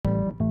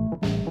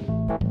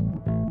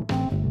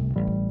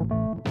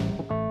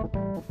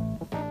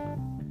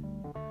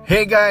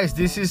Hey guys,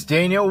 this is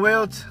Daniel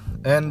Wilt,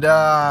 and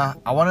I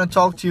want to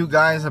talk to you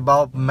guys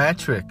about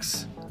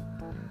metrics.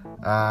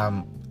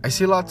 I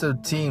see lots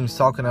of teams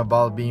talking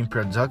about being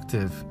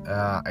productive.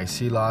 I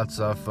see lots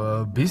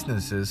of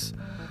businesses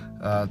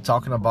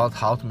talking about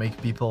how to make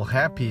people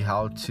happy,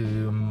 how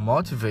to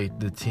motivate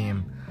the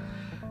team.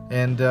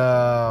 And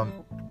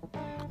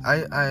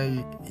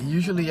I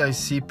usually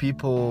see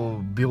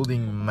people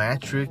building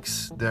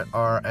metrics that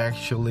are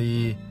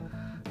actually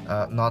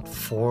not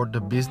for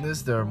the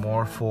business. They're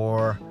more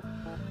for,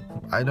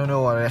 I don't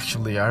know what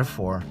actually are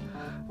for.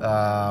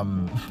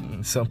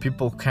 Some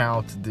people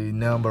count the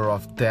number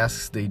of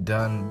tasks they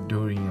done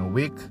during a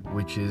week,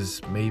 which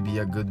is maybe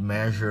a good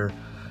measure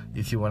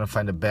if you want to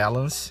find a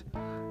balance,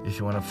 if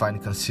you want to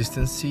find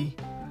consistency.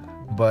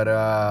 But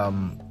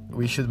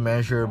we should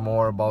measure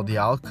more about the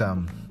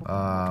outcome.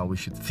 We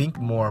should think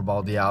more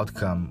about the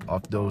outcome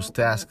of those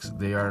tasks.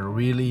 They are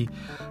really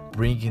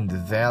bringing the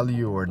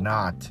value or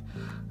not.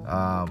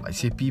 I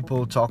see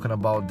people talking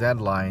about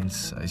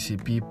deadlines. I see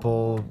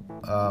people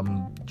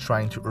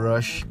trying to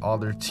rush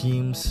other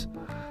teams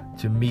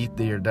to meet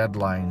their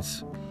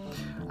deadlines.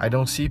 I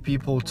don't see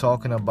people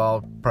talking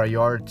about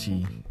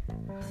priority.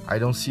 I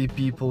don't see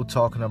people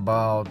talking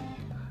about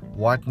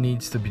what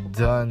needs to be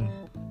done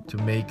to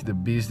make the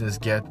business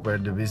get where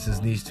the business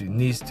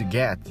needs to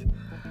get.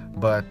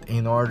 But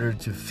in order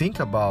to think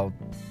about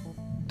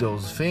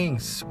those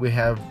things, we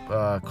have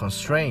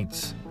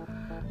constraints.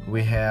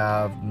 We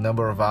have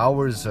number of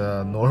hours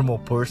a normal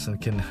person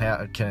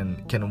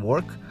can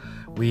work.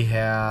 We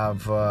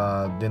have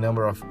the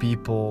number of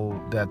people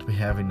that we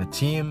have in the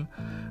team.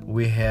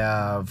 We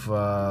have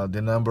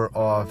the number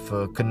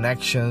of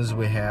connections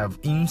we have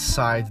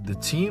inside the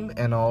team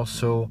and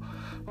also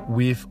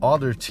with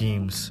other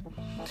teams.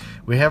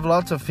 We have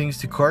lots of things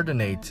to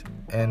coordinate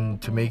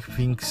and to make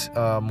things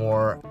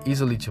more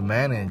easily to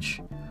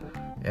manage.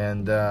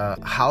 And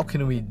how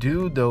can we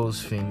do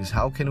those things?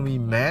 How can we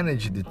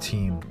manage the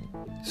team?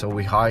 So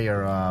we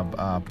hire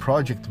a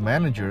project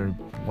manager,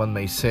 one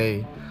may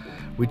say,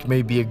 which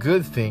may be a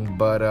good thing,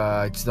 but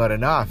it's not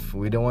enough.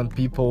 We don't want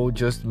people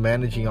just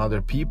managing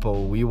other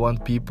people. We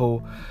want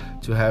people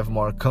to have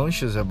more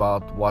conscious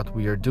about what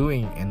we are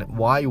doing and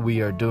why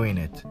we are doing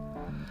it.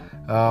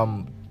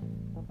 And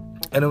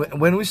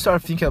when we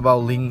start thinking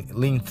about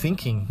lean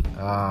thinking,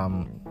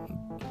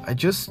 I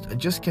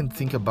just can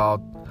think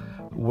about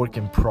work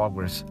in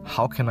progress.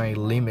 How can I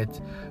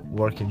limit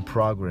work in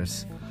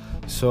progress?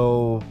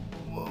 So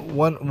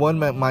one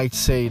might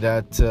say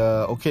that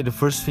okay, the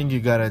first thing you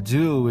gotta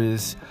do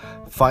is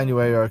find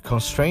where your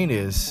constraint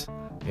is.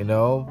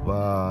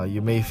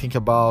 You may think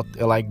about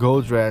like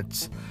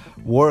Goldratt's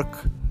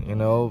work,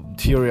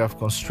 theory of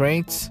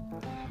constraints,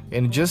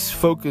 and just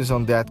focus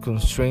on that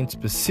constraint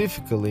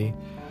specifically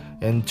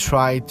and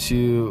try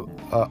to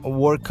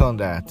work on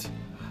that.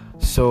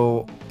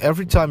 So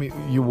every time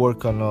you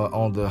work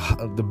on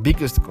the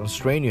biggest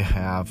constraint you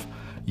have,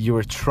 you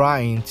are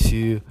trying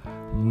to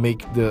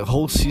make the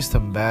whole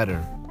system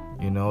better.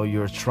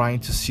 You're trying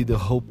to see the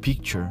whole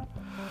picture.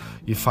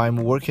 If I'm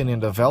working in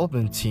a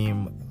development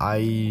team,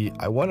 I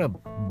want to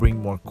bring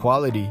more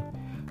quality,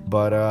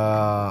 but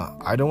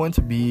I don't want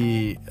to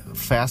be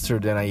faster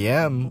than I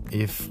am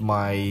if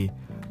my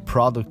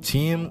product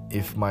team,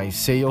 if my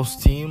sales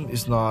team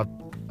is not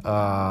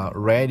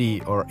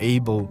ready or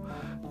able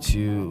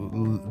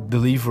to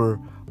deliver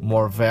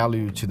more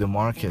value to the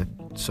market.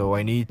 So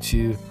I need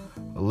to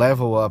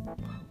level up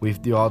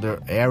with the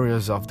other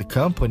areas of the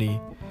company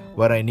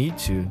what I need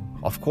to.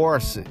 Of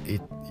course,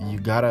 you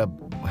gotta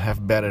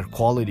have better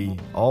quality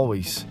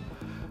always,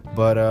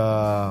 but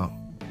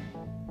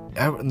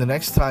the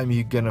next time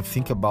you're gonna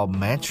think about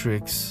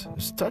metrics,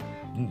 stop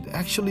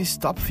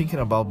thinking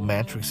about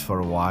metrics for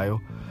a while.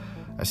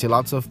 I see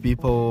lots of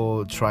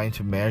people trying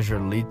to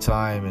measure lead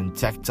time and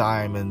tech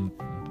time, and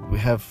we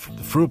have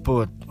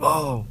throughput.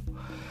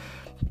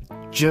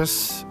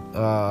 Just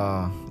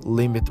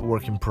limit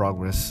work in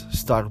progress.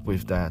 Start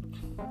with that.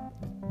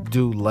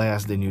 Do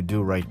less than you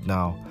do right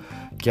now.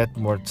 Get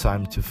more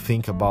time to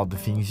think about the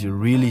things you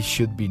really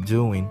should be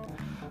doing,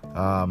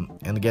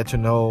 and get to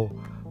know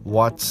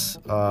what's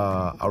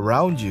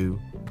around you.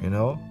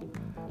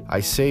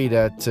 I say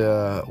that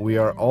we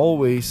are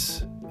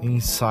always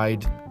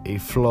inside a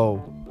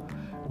flow.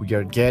 We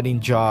are getting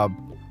job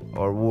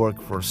or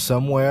work for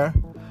somewhere,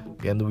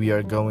 and we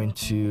are going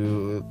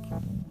to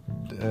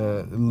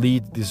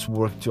lead this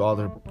work to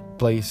other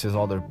places,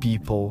 other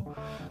people,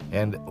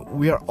 and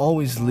we are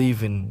always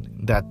living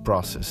that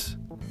process.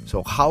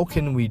 So how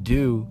can we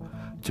do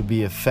to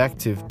be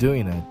effective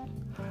doing it?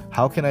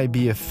 How can I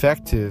be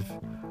effective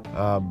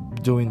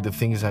doing the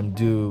things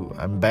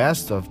I'm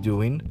best of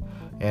doing,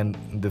 and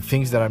the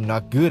things that I'm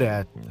not good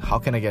at? How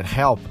can I get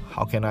help?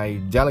 How can I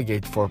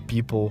delegate for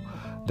people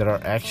that are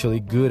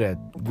actually good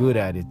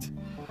at it?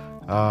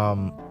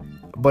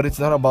 But it's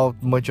not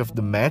about much of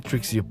the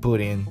metrics you put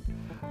in.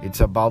 It's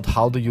about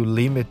how do you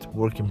limit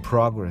work in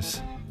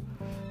progress.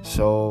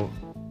 So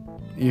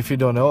if you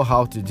don't know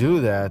how to do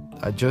that,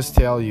 I just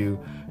tell you,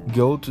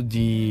 go to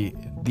the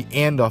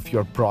end of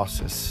your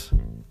process.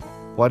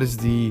 what is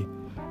the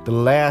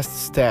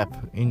last step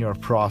in your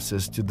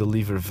process to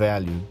deliver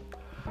value.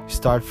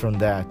 Start from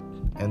that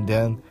and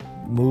then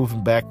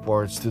move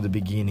backwards to the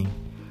beginning.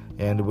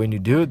 And when you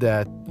do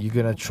that, you're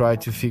gonna try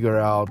to figure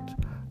out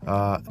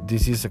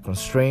this is a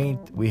constraint.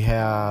 We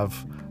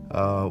have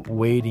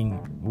waiting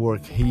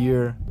work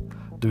here.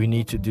 Do we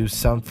need to do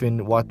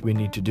something? What we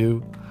need to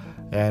do?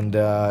 And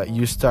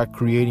you start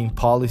creating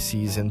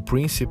policies and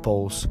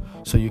principles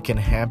so you can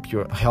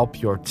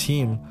help your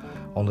team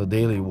on the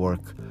daily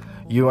work.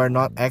 You are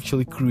not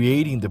actually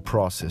creating the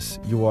process.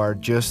 You are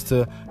just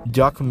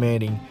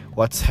documenting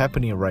what's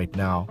happening right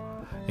now.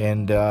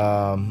 And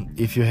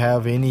if you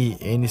have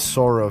any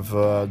sort of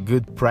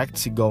good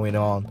practice going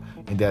on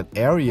in that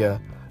area,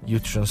 you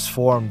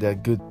transform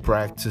that good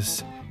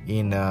practice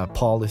in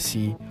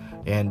policy.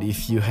 And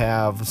if you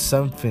have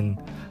something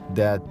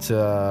that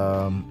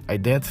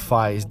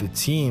identifies the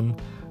team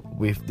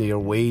with their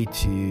way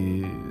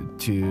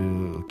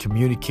to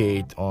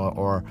communicate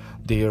or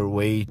their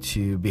way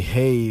to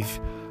behave,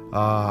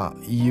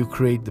 you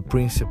create the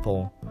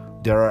principle.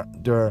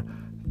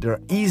 They're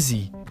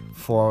easy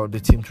for the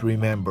team to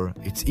remember.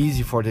 It's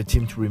easy for the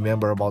team to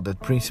remember about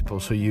that principle,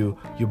 so you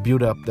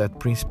build up that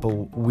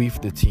principle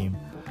with the team.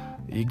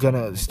 You're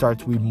gonna start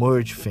to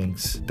merge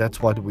things.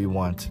 That's what we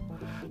want.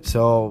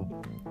 So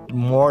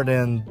more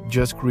than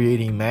just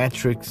creating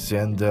metrics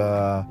and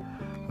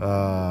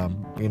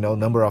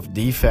number of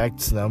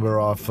defects, number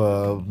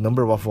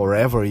of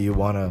whatever you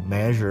want to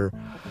measure,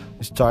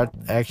 start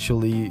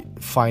actually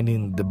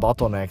finding the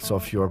bottlenecks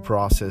of your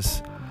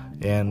process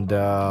and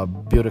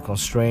build a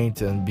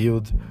constraint and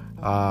build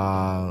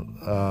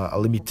a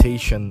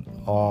limitation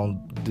on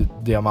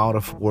the amount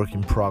of work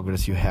in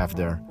progress you have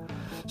there.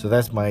 So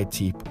that's my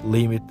tip: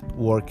 limit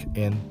work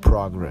in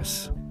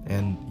progress,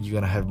 and you're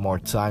gonna have more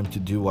time to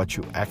do what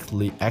you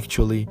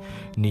actually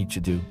need to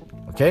do.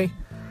 Okay,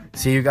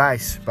 see you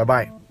guys. Bye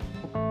bye.